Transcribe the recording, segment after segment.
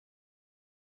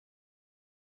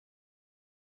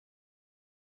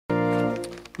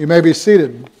You may be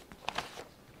seated.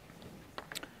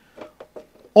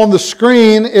 On the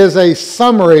screen is a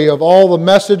summary of all the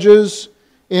messages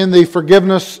in the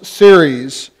forgiveness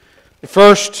series. The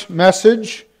first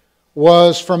message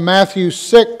was from Matthew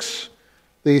 6,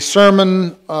 the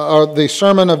sermon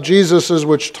of Jesus,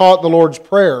 which taught the Lord's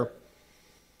Prayer.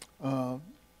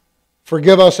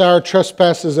 Forgive us our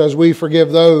trespasses as we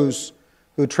forgive those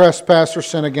who trespass or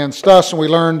sin against us. And we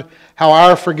learned how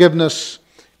our forgiveness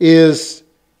is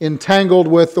entangled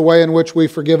with the way in which we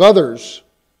forgive others.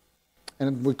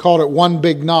 And we called it one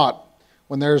big knot.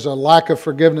 When there's a lack of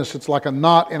forgiveness, it's like a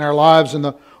knot in our lives, and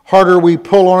the harder we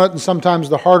pull on it, and sometimes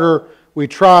the harder we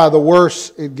try, the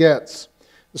worse it gets.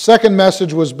 The second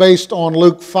message was based on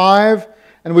Luke 5,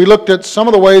 and we looked at some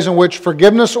of the ways in which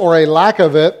forgiveness or a lack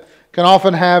of it can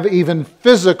often have even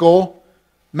physical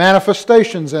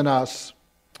manifestations in us.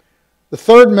 The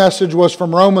third message was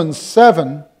from Romans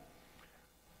 7,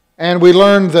 and we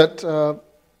learned that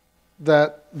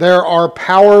there are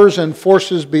powers and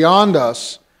forces beyond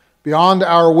us, beyond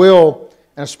our will,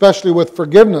 and especially with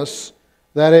forgiveness,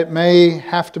 that it may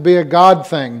have to be a God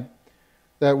thing,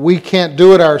 that we can't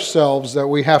do it ourselves, that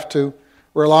we have to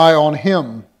rely on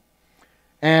Him.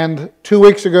 And 2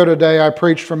 weeks ago today, I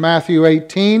preached from Matthew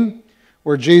 18,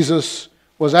 where Jesus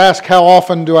was asked, how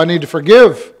often do I need to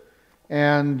forgive?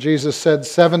 And Jesus said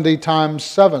 70 times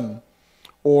 7,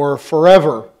 or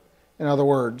forever. In other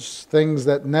words, things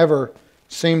that never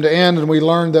seem to end, and we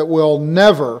learned that we'll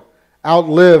never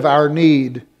outlive our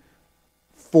need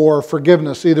for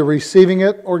forgiveness, either receiving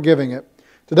it or giving it.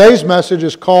 Today's message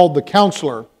is called The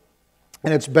Counselor,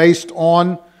 and it's based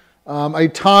on a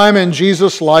time in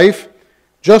Jesus' life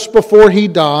just before He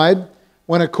died,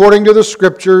 when according to the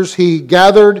Scriptures, He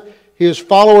gathered His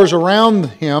followers around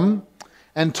Him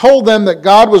and told them that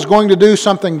God was going to do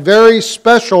something very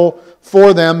special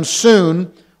for them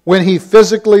soon when He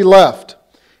physically left.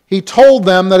 He told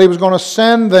them that He was going to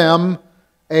send them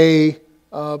a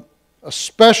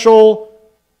special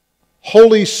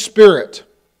Holy Spirit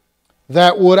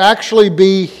that would actually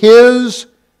be His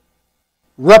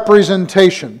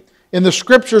representation. In the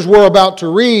Scriptures we're about to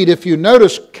read, if you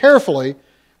notice carefully,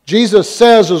 Jesus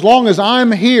says, as long as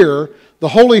I'm here, the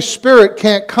Holy Spirit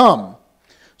can't come.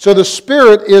 So the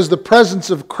Spirit is the presence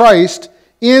of Christ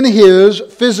in His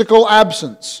physical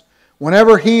absence.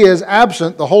 Whenever He is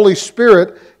absent, the Holy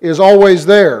Spirit is always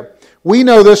there. We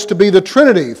know this to be the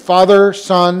Trinity, Father,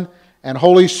 Son, and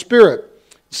Holy Spirit.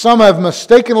 Some have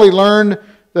mistakenly learned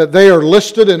that they are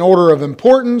listed in order of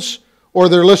importance, or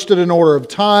they're listed in order of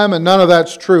time, and none of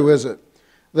that's true, is it?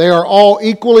 They are all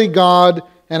equally God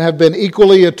and have been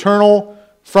equally eternal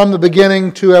from the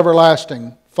beginning to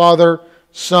everlasting. Father,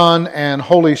 Son, and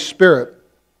Holy Spirit.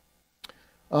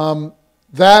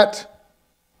 That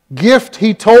gift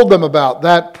He told them about,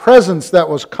 that presence that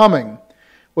was coming,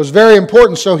 was very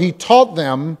important. So He taught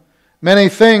them many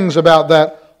things about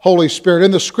that Holy Spirit.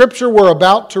 In the Scripture we're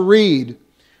about to read,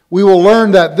 we will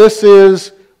learn that this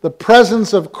is the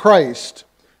presence of Christ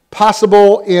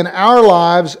possible in our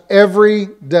lives every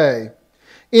day.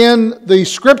 In the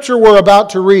Scripture we're about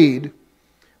to read,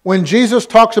 when Jesus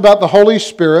talks about the Holy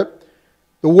Spirit,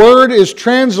 the word is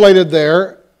translated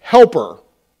there, helper.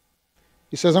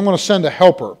 He says, I'm going to send a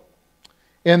helper.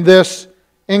 In this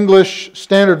English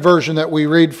Standard Version that we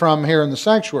read from here in the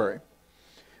sanctuary.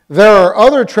 There are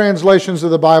other translations of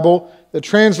the Bible that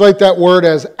translate that word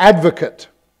as advocate.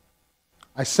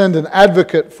 I send an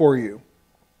advocate for you.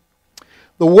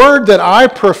 The word that I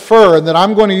prefer and that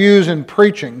I'm going to use in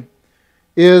preaching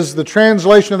is the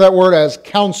translation of that word as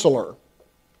counselor.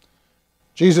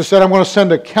 Jesus said, I'm going to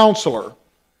send a counselor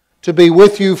to be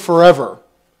with you forever.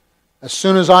 As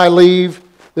soon as I leave,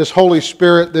 this Holy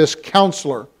Spirit, this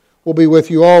counselor, will be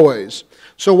with you always.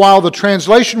 So while the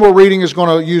translation we're reading is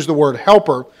going to use the word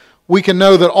helper, we can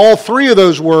know that all three of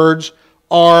those words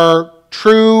are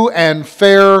true and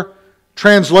fair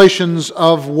translations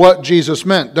of what Jesus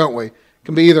meant, don't we? It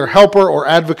can be either helper or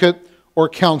advocate or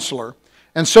counselor.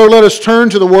 And so let us turn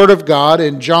to the Word of God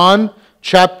in John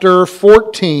chapter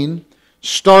 14,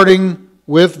 starting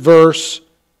with verse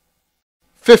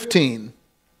 15.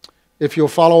 If you'll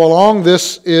follow along,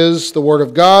 this is the Word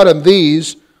of God, and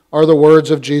these are the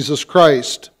words of Jesus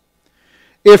Christ.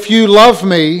 If you love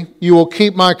me, you will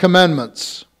keep my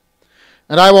commandments.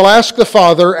 And I will ask the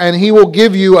Father, and He will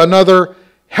give you another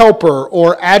helper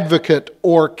or advocate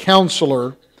or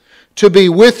counselor to be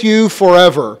with you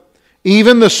forever,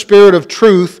 even the Spirit of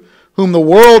truth, whom the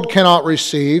world cannot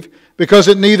receive, because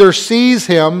it neither sees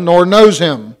Him nor knows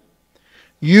Him.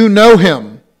 You know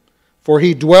Him, for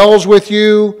He dwells with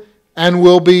you and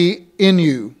will be in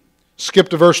you. Skip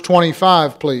to verse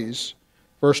 25, please.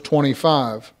 Verse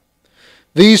 25.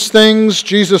 These things,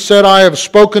 Jesus said, I have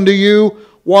spoken to you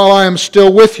while I am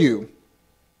still with you.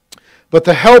 But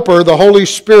the Helper, the Holy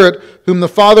Spirit, whom the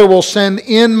Father will send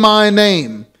in my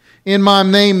name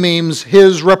means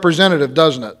His representative,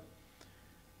 doesn't it?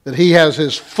 That He has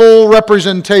His full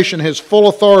representation, His full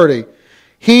authority.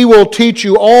 He will teach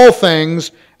you all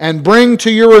things and bring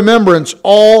to your remembrance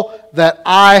all that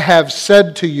I have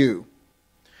said to you.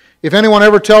 If anyone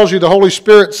ever tells you the Holy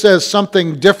Spirit says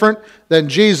something different than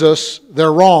Jesus,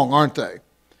 they're wrong, aren't they?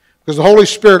 Because the Holy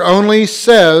Spirit only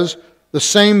says the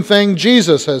same thing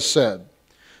Jesus has said.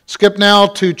 Skip now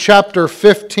to chapter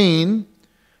 15,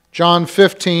 John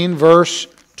 15, verse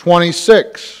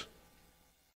 26.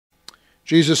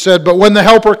 Jesus said, But when the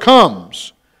Helper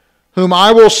comes, whom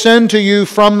I will send to you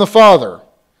from the Father,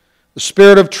 the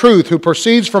Spirit of truth who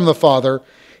proceeds from the Father,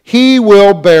 He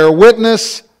will bear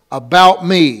witness about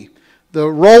me. The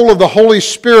role of the Holy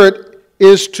Spirit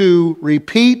is to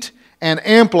repeat and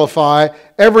amplify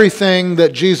everything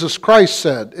that Jesus Christ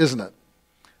said, isn't it?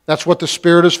 That's what the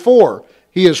Spirit is for.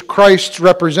 He is Christ's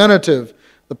representative,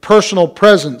 the personal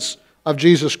presence of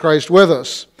Jesus Christ with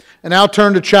us. And now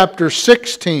turn to chapter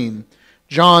 16,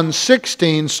 John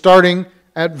 16, starting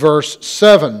at verse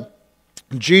 7.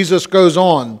 Jesus goes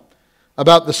on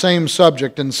about the same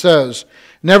subject and says,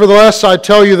 Nevertheless, I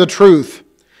tell you the truth.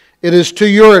 It is to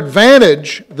your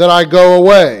advantage that I go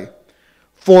away.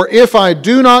 For if I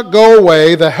do not go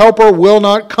away, the Helper will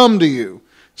not come to you.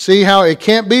 See how it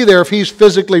can't be there if He's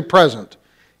physically present.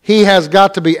 He has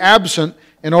got to be absent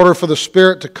in order for the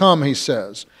Spirit to come, He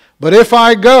says. But if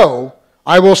I go,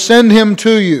 I will send Him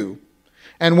to you.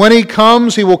 And when He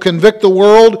comes, He will convict the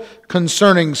world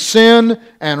concerning sin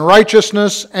and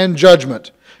righteousness and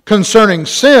judgment. Concerning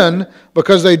sin,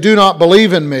 because they do not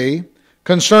believe in me.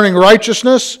 Concerning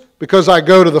righteousness, because I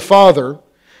go to the Father,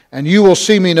 and you will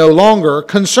see me no longer.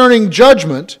 Concerning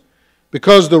judgment,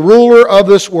 because the ruler of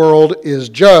this world is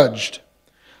judged.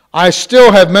 I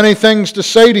still have many things to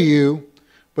say to you,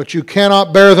 but you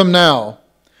cannot bear them now.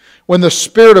 When the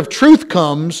Spirit of truth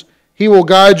comes, He will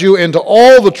guide you into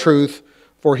all the truth,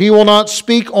 for He will not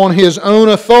speak on His own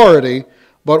authority,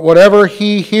 but whatever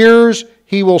He hears,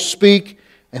 He will speak,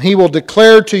 and He will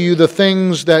declare to you the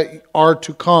things that are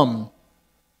to come.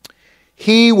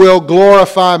 He will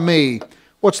glorify me.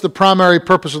 What's the primary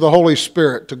purpose of the Holy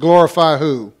Spirit? To glorify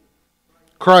who?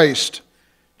 Christ.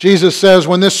 Jesus says,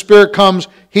 when this Spirit comes,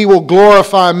 He will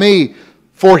glorify me,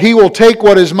 for He will take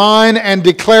what is mine and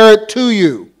declare it to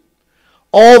you.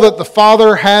 All that the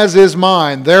Father has is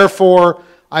mine. Therefore,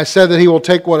 I said that He will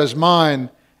take what is mine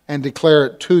and declare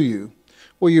it to you.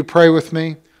 Will you pray with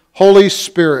me? Holy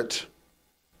Spirit,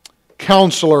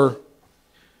 Counselor,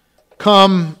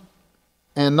 come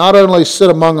and not only sit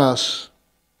among us,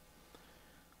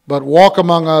 but walk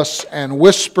among us and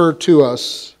whisper to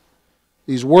us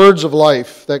these words of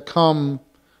life that come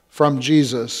from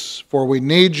Jesus. For we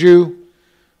need you,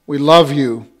 we love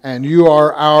you, and you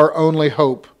are our only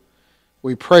hope.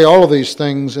 We pray all of these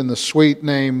things in the sweet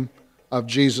name of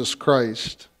Jesus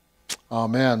Christ.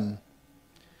 Amen.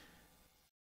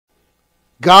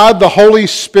 God the Holy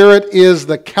Spirit is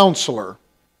the counselor.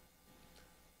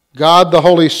 God the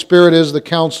Holy Spirit is the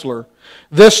counselor.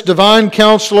 This divine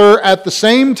counselor at the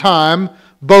same time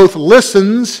both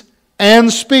listens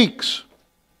and speaks.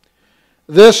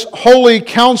 This holy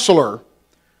counselor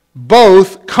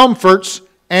both comforts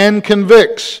and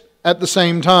convicts at the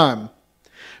same time.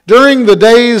 During the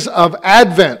days of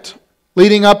Advent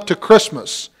leading up to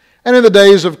Christmas, and in the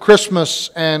days of Christmas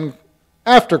and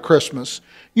after Christmas,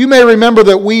 you may remember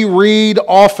that we read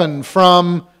often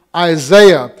from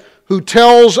Isaiah, who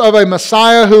tells of a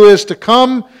Messiah who is to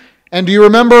come. And do you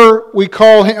remember we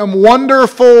call Him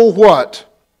Wonderful what?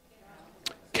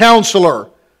 Counselor,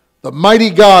 the mighty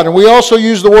God. And we also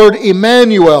use the word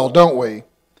Emmanuel, don't we?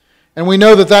 And we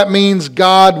know that that means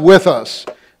God with us.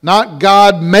 Not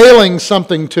God mailing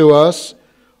something to us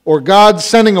or God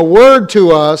sending a word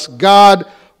to us, God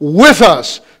with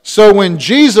us. So when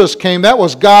Jesus came, that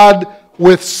was God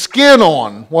with skin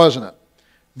on, wasn't it?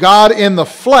 God in the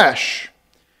flesh.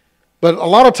 But a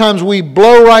lot of times we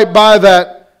blow right by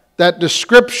that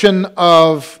description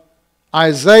of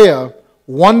Isaiah,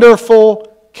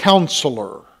 Wonderful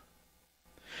Counselor.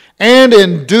 And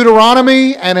in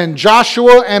Deuteronomy and in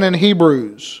Joshua and in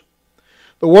Hebrews,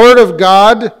 the Word of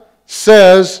God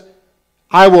says,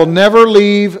 I will never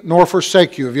leave nor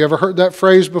forsake you. Have you ever heard that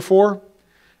phrase before?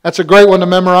 That's a great one to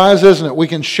memorize, isn't it? We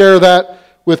can share that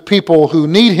with people who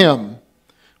need Him.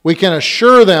 We can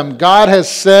assure them, God has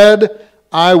said,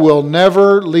 I will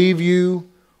never leave you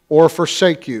or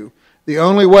forsake you. The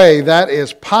only way that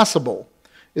is possible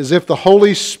is if the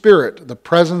Holy Spirit, the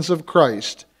presence of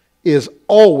Christ, is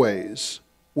always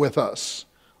with us,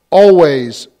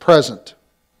 always present.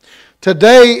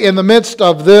 Today, in the midst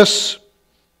of this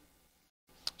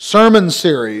sermon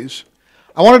series,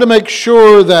 I wanted to make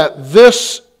sure that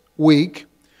this week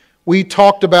we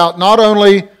talked about not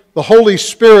only the Holy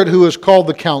Spirit, who is called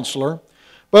the Counselor,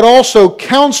 but also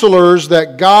counselors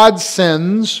that God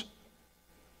sends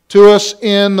to us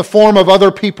in the form of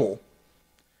other people.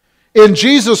 In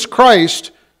Jesus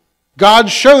Christ, God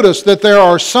showed us that there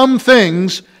are some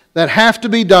things that have to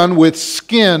be done with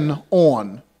skin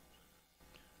on.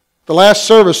 The last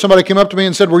service, somebody came up to me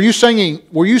and said, were you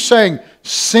saying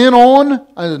sin on?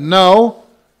 I said, no,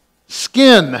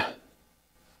 skin.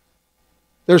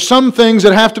 There's some things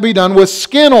that have to be done with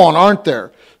skin on, aren't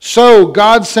there? So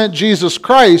God sent Jesus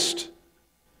Christ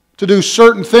to do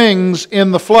certain things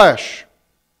in the flesh.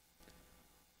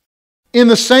 In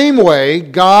the same way,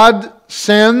 God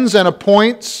sends and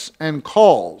appoints and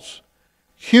calls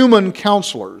human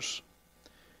counselors,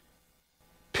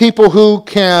 people who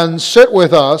can sit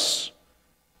with us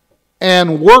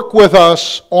and work with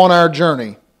us on our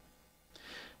journey.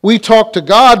 We talk to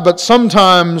God, but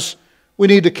sometimes we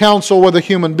need to counsel with a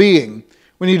human being.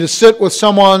 We need to sit with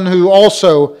someone who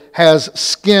also has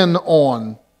skin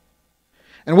on.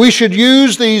 And we should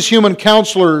use these human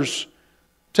counselors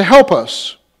to help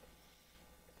us.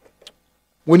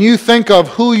 When you think of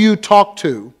who you talk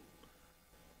to,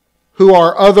 who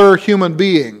are other human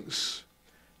beings,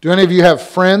 do any of you have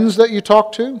friends that you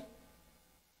talk to?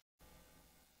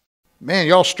 Man,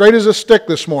 y'all straight as a stick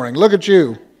this morning. Look at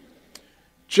you.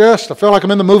 I feel like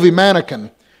I'm in the movie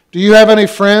Mannequin. Do you have any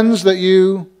friends that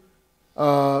you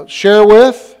share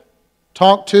with,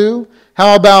 talk to?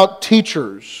 How about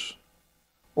teachers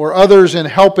or others in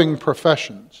helping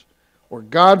professions? Or,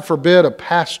 God forbid, a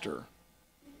pastor?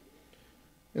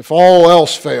 If all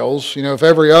else fails, if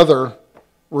every other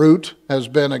route has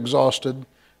been exhausted,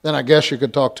 then I guess you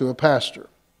could talk to a pastor.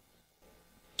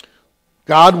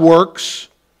 God works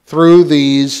through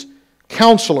these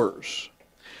counselors.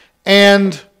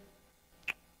 And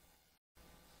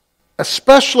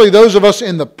especially those of us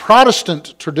in the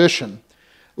Protestant tradition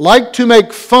like to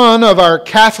make fun of our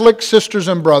Catholic sisters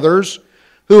and brothers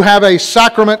who have a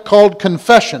sacrament called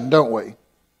confession, don't we?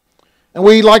 And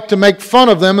we like to make fun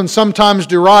of them and sometimes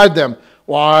deride them.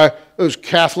 Why, those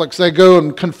Catholics, they go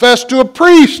and confess to a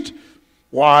priest.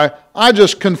 Why, I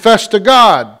just confess to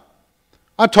God.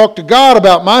 I talk to God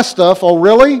about my stuff. Oh,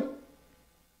 really?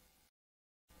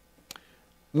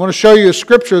 I'm going to show you a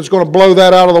scripture that's going to blow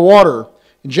that out of the water.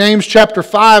 In James chapter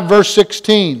 5, verse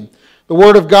 16, the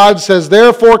Word of God says,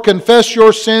 therefore confess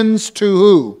your sins to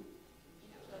who?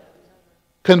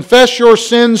 Confess your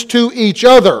sins to each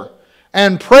other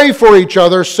and pray for each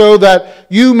other so that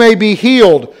you may be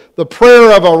healed. The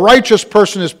prayer of a righteous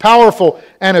person is powerful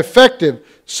and effective.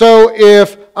 So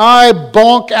if I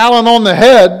bonk Alan on the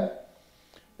head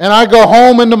and I go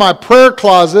home into my prayer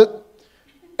closet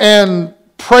and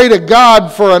pray to God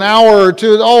for an hour or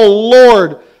two, oh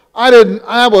Lord,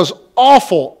 I was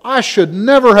awful. I should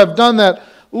never have done that.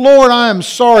 Lord, I am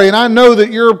sorry, and I know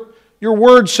that your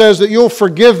word says that you'll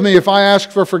forgive me if I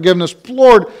ask for forgiveness.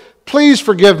 Lord, please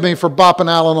forgive me for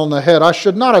bopping Alan on the head. I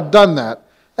should not have done that.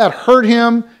 That hurt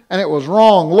him, and it was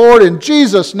wrong. Lord, in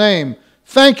Jesus' name,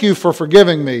 thank you for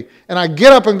forgiving me. And I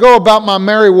get up and go about my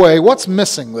merry way. What's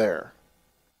missing there?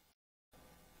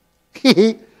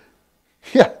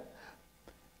 Yeah.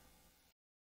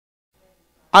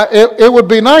 It would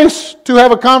be nice to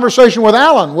have a conversation with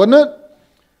Alan, wouldn't it?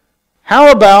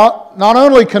 How about not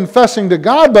only confessing to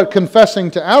God, but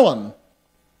confessing to Alan?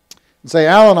 And say,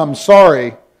 Alan, I'm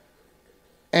sorry,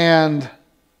 and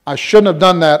I shouldn't have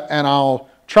done that, and I'll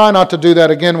try not to do that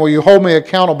again. Will you hold me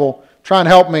accountable? Try and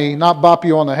help me not bop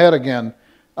you on the head again.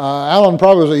 Alan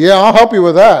probably will say, yeah, I'll help you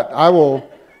with that. I will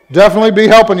definitely be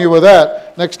helping you with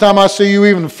that. Next time I see you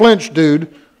even flinch,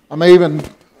 dude, I may even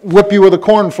whip you with a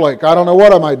cornflake. I don't know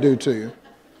what I might do to you.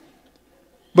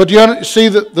 But do you see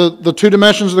the two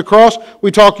dimensions of the cross?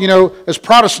 We talk, as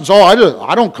Protestants,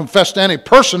 I don't confess to any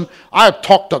person. I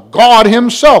talk to God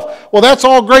Himself. Well, that's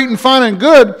all great and fine and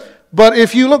good, but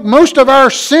if you look, most of our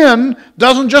sin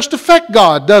doesn't just affect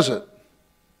God, does it?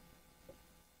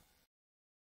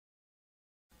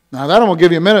 Now, that I'm going to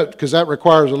give you a minute because that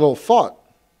requires a little thought.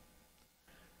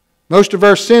 Most of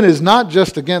our sin is not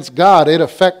just against God, it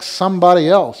affects somebody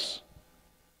else.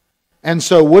 And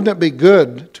so wouldn't it be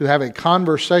good to have a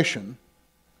conversation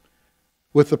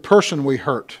with the person we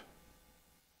hurt?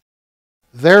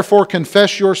 Therefore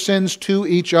confess your sins to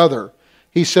each other.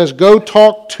 He says, go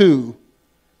talk to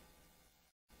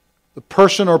the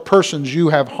person or persons you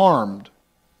have harmed.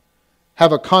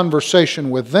 have a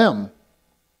conversation with them.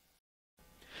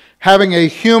 Having a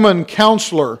human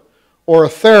counselor or a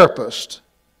therapist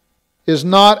is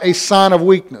not a sign of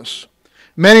weakness.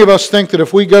 Many of us think that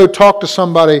if we go talk to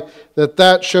somebody,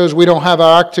 that shows we don't have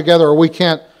our act together or we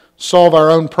can't solve our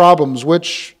own problems,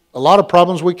 which a lot of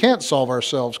problems we can't solve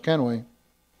ourselves, can we?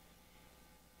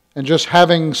 And just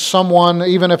having someone,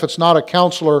 even if it's not a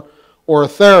counselor or a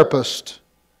therapist,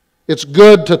 it's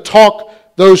good to talk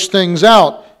those things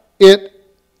out. It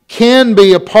can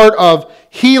be a part of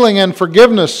healing and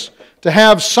forgiveness to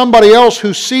have somebody else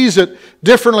who sees it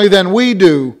differently than we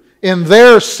do in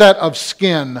their set of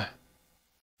skin.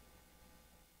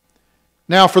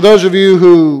 Now, for those of you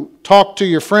who talk to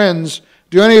your friends,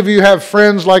 do any of you have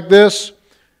friends like this?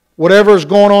 Whatever is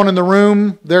going on in the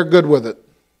room, they're good with it.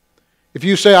 If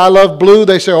you say, I love blue,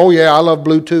 they say, oh yeah, I love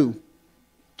blue too.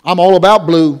 I'm all about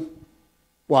blue.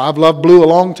 Well, I've loved blue a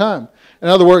long time. In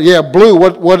other words, yeah, blue,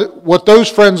 what those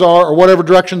friends are, or whatever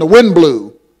direction the wind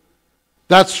blew,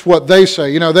 that's what they say.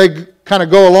 You know, they kind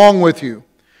of go along with you.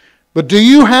 But do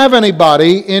you have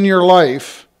anybody in your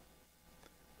life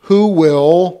who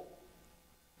will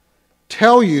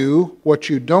tell you what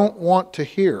you don't want to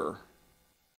hear?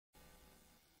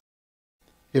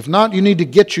 If not, you need to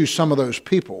get you some of those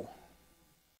people.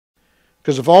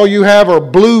 Because if all you have are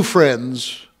blue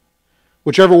friends,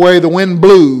 whichever way the wind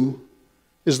blew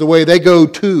is the way they go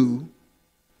too,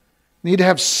 you need to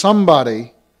have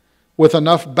somebody with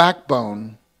enough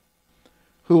backbone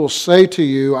who will say to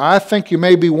you, I think you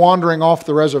may be wandering off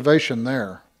the reservation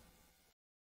there.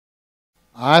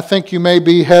 I think you may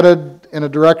be headed in a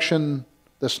direction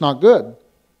that's not good.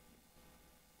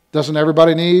 Doesn't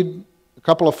everybody need a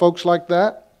couple of folks like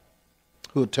that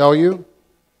who will tell you?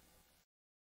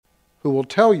 Who will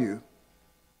tell you?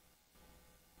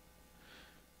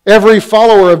 Every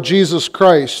follower of Jesus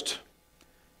Christ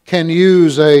can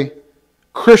use a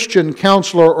Christian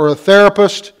counselor or a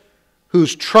therapist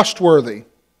who's trustworthy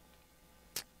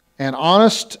and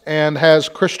honest and has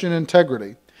Christian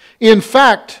integrity. In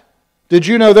fact, did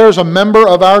you know there's a member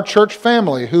of our church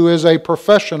family who is a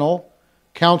professional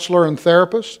counselor and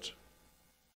therapist?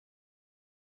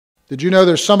 Did you know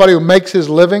there's somebody who makes his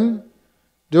living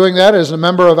doing that as a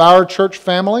member of our church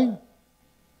family?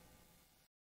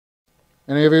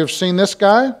 Any of you have seen this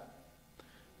guy?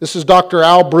 This is Dr.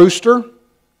 Al Brewster.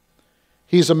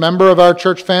 He's a member of our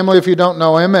church family if you don't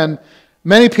know him, and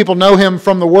many people know him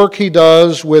from the work he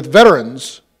does with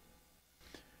veterans.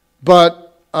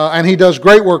 And he does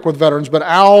great work with veterans, but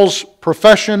Al's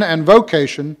profession and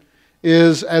vocation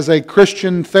is as a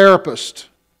Christian therapist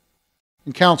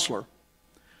and counselor.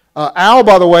 Al,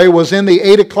 by the way, was in the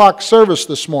 8 o'clock service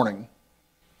this morning.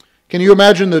 Can you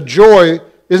imagine the joy?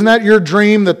 Isn't that your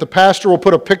dream, that the pastor will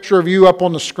put a picture of you up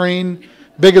on the screen,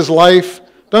 big as life?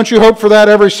 Don't you hope for that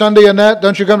every Sunday, Annette?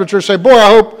 Don't you come to church and say, boy,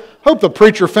 I hope the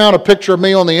preacher found a picture of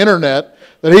me on the internet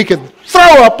that he could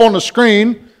throw up on the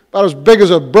screen about as big as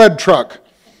a bread truck.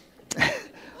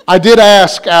 I did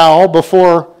ask Al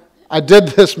before I did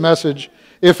this message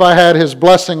if I had his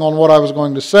blessing on what I was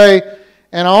going to say.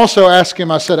 And I also asked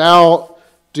him, I said, Al,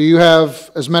 do you have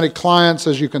as many clients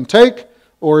as you can take,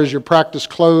 or is your practice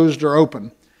closed or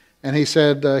open? And he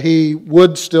said he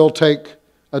would still take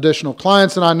additional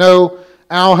clients. And I know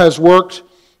Al has worked,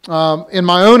 in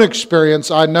my own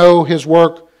experience, I know his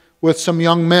work with some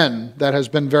young men that has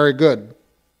been very good.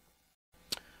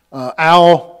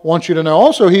 Al wants you to know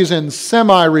also he's in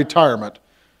semi-retirement.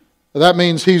 That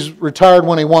means he's retired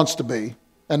when he wants to be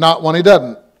and not when he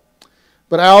doesn't.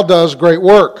 But Al does great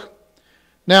work.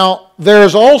 Now,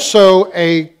 there's also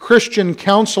a Christian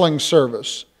counseling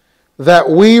service that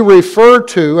we refer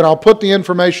to, and I'll put the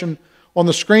information on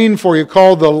the screen for you,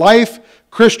 called the Life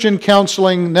Christian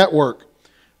Counseling Network.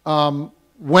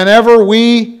 Whenever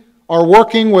we are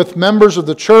working with members of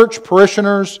the church,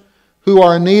 parishioners who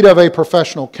are in need of a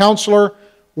professional counselor,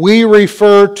 we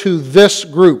refer to this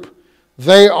group.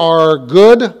 They are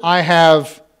good. I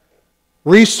have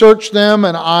researched them,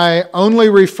 and I only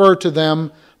refer to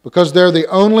them because they're the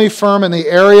only firm in the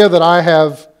area that I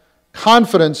have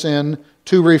confidence in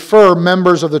to refer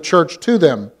members of the church to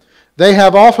them. They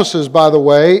have offices, by the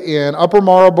way, in Upper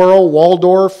Marlboro,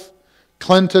 Waldorf,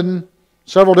 Clinton,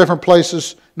 several different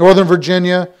places, Northern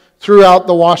Virginia, throughout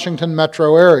the Washington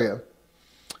metro area.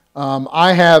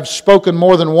 I have spoken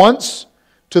more than once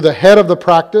to the head of the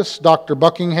practice, Dr.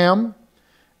 Buckingham,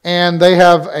 and they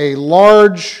have a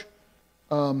large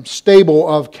stable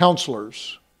of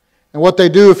counselors. And what they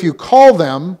do if you call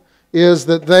them is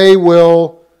that they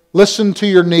will listen to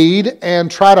your need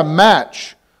and try to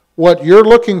match what you're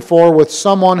looking for with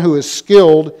someone who is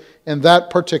skilled in that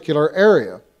particular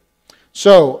area.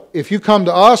 So, if you come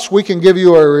to us, we can give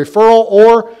you a referral,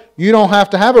 or you don't have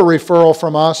to have a referral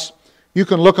from us. You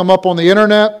can look them up on the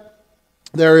internet.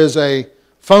 There is a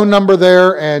phone number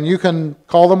there, and you can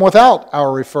call them without our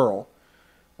referral.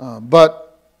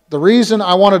 But the reason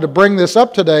I wanted to bring this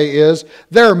up today is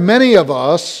there are many of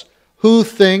us who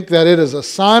think that it is a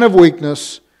sign of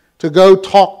weakness to go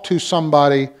talk to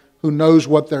somebody who knows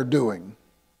what they're doing,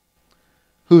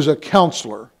 who's a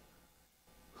counselor,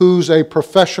 who's a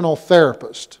professional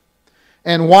therapist.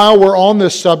 And while we're on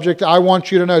this subject, I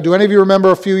want you to know, do any of you remember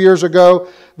a few years ago,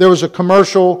 there was a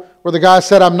commercial where the guy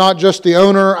said, "I'm not just the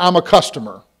owner, I'm a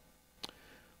customer."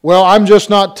 Well, I'm just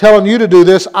not telling you to do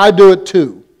this, I do it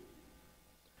too.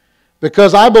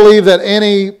 Because I believe that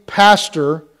any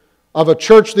pastor of a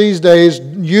church these days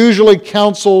usually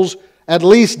counsels at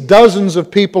least dozens of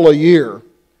people a year.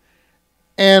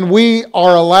 And we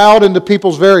are allowed into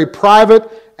people's very private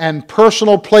and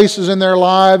personal places in their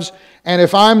lives. And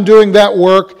if I'm doing that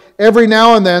work, every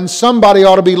now and then somebody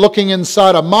ought to be looking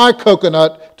inside of my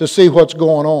coconut to see what's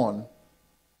going on.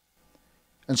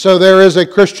 And so there is a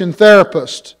Christian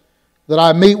therapist that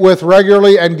I meet with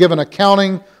regularly and give an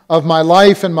accounting of my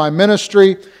life and my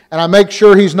ministry. And I make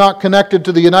sure he's not connected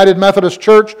to the United Methodist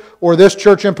Church or this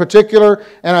church in particular.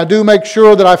 And I do make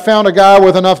sure that I found a guy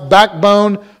with enough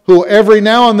backbone who every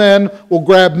now and then will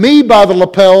grab me by the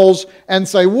lapels and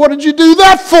say, "What did you do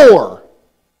that for?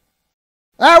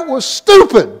 That was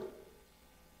stupid.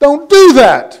 Don't do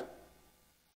that."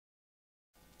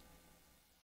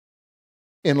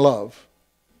 In love.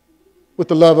 With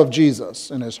the love of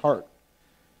Jesus in his heart.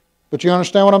 But you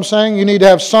understand what I'm saying? You need to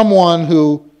have someone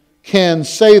who can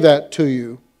say that to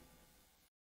you.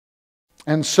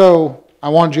 And so I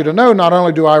want you to know, not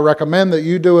only do I recommend that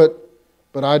you do it,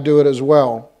 but I do it as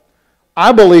well.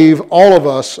 I believe all of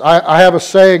us, I have a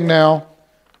saying now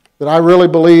that I really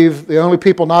believe the only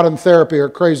people not in therapy are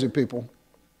crazy people.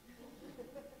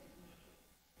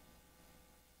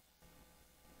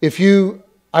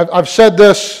 I've said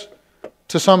this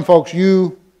to some folks,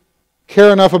 you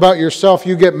care enough about yourself,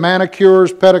 you get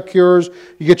manicures, pedicures,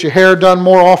 you get your hair done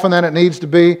more often than it needs to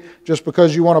be just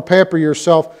because you want to pamper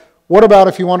yourself. What about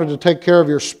if you wanted to take care of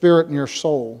your spirit and your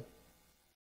soul?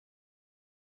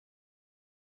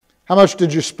 How much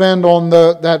did you spend on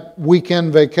that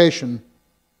weekend vacation?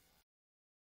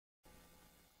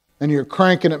 And you're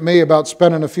cranking at me about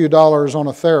spending a few dollars on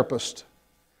a therapist.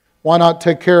 Why not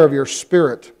take care of your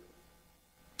spirit?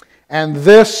 And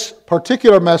this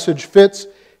particular message fits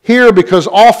here because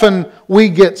often we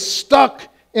get stuck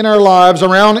in our lives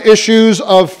around issues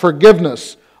of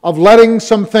forgiveness, of letting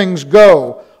some things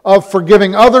go, of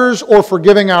forgiving others or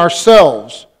forgiving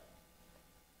ourselves.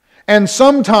 And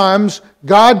sometimes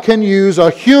God can use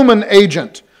a human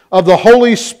agent of the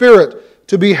Holy Spirit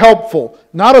to be helpful.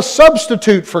 Not a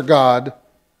substitute for God,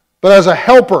 but as a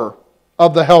helper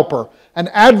of the helper, an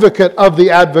advocate of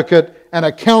the advocate, and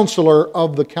a counselor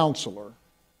of the counselor,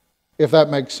 if that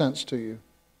makes sense to you.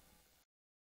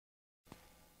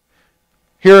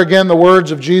 Here again the words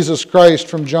of Jesus Christ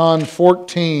from John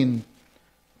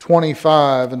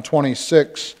 14:25 and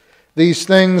 26. "These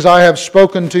things I have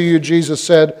spoken to you," Jesus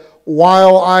said,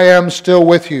 "while I am still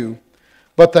with you.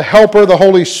 But the Helper, the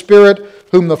Holy Spirit,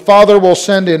 whom the Father will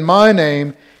send in my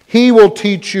name, He will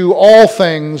teach you all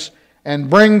things and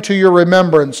bring to your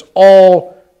remembrance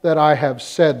all that I have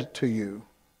said to you."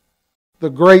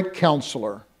 The great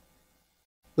counselor,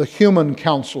 the human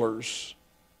counselors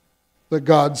that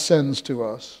God sends to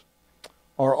us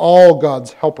are all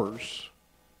God's helpers.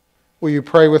 Will you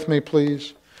pray with me,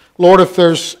 please? Lord, if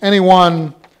there's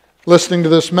anyone listening to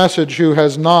this message who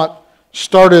has not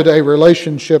started a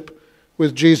relationship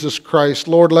with Jesus Christ,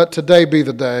 Lord, let today be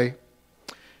the day.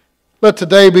 Let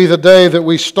today be the day that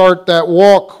we start that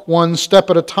walk one step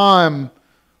at a time,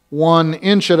 1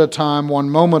 inch at a time, 1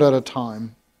 moment at a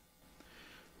time.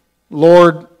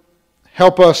 Lord,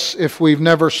 help us if we've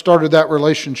never started that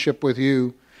relationship with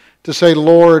you to say,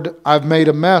 "Lord, I've made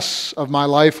a mess of my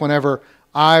life whenever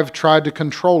I've tried to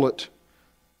control it.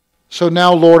 So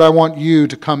now, Lord, I want you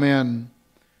to come in.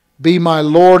 Be my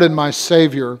Lord and my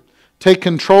Savior. Take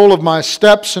control of my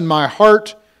steps and my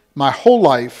heart, my whole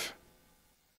life,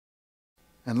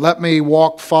 and let me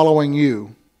walk following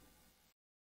you.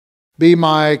 Be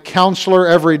my counselor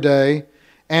every day,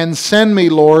 and send me,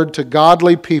 Lord, to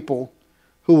godly people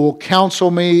who will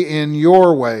counsel me in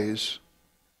your ways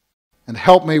and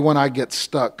help me when I get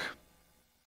stuck.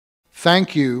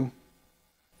 Thank you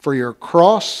for your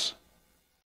cross,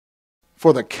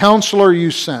 for the counselor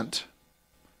you sent,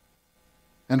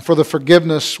 and for the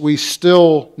forgiveness we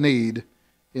still need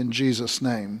in Jesus'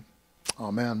 name.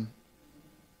 Amen.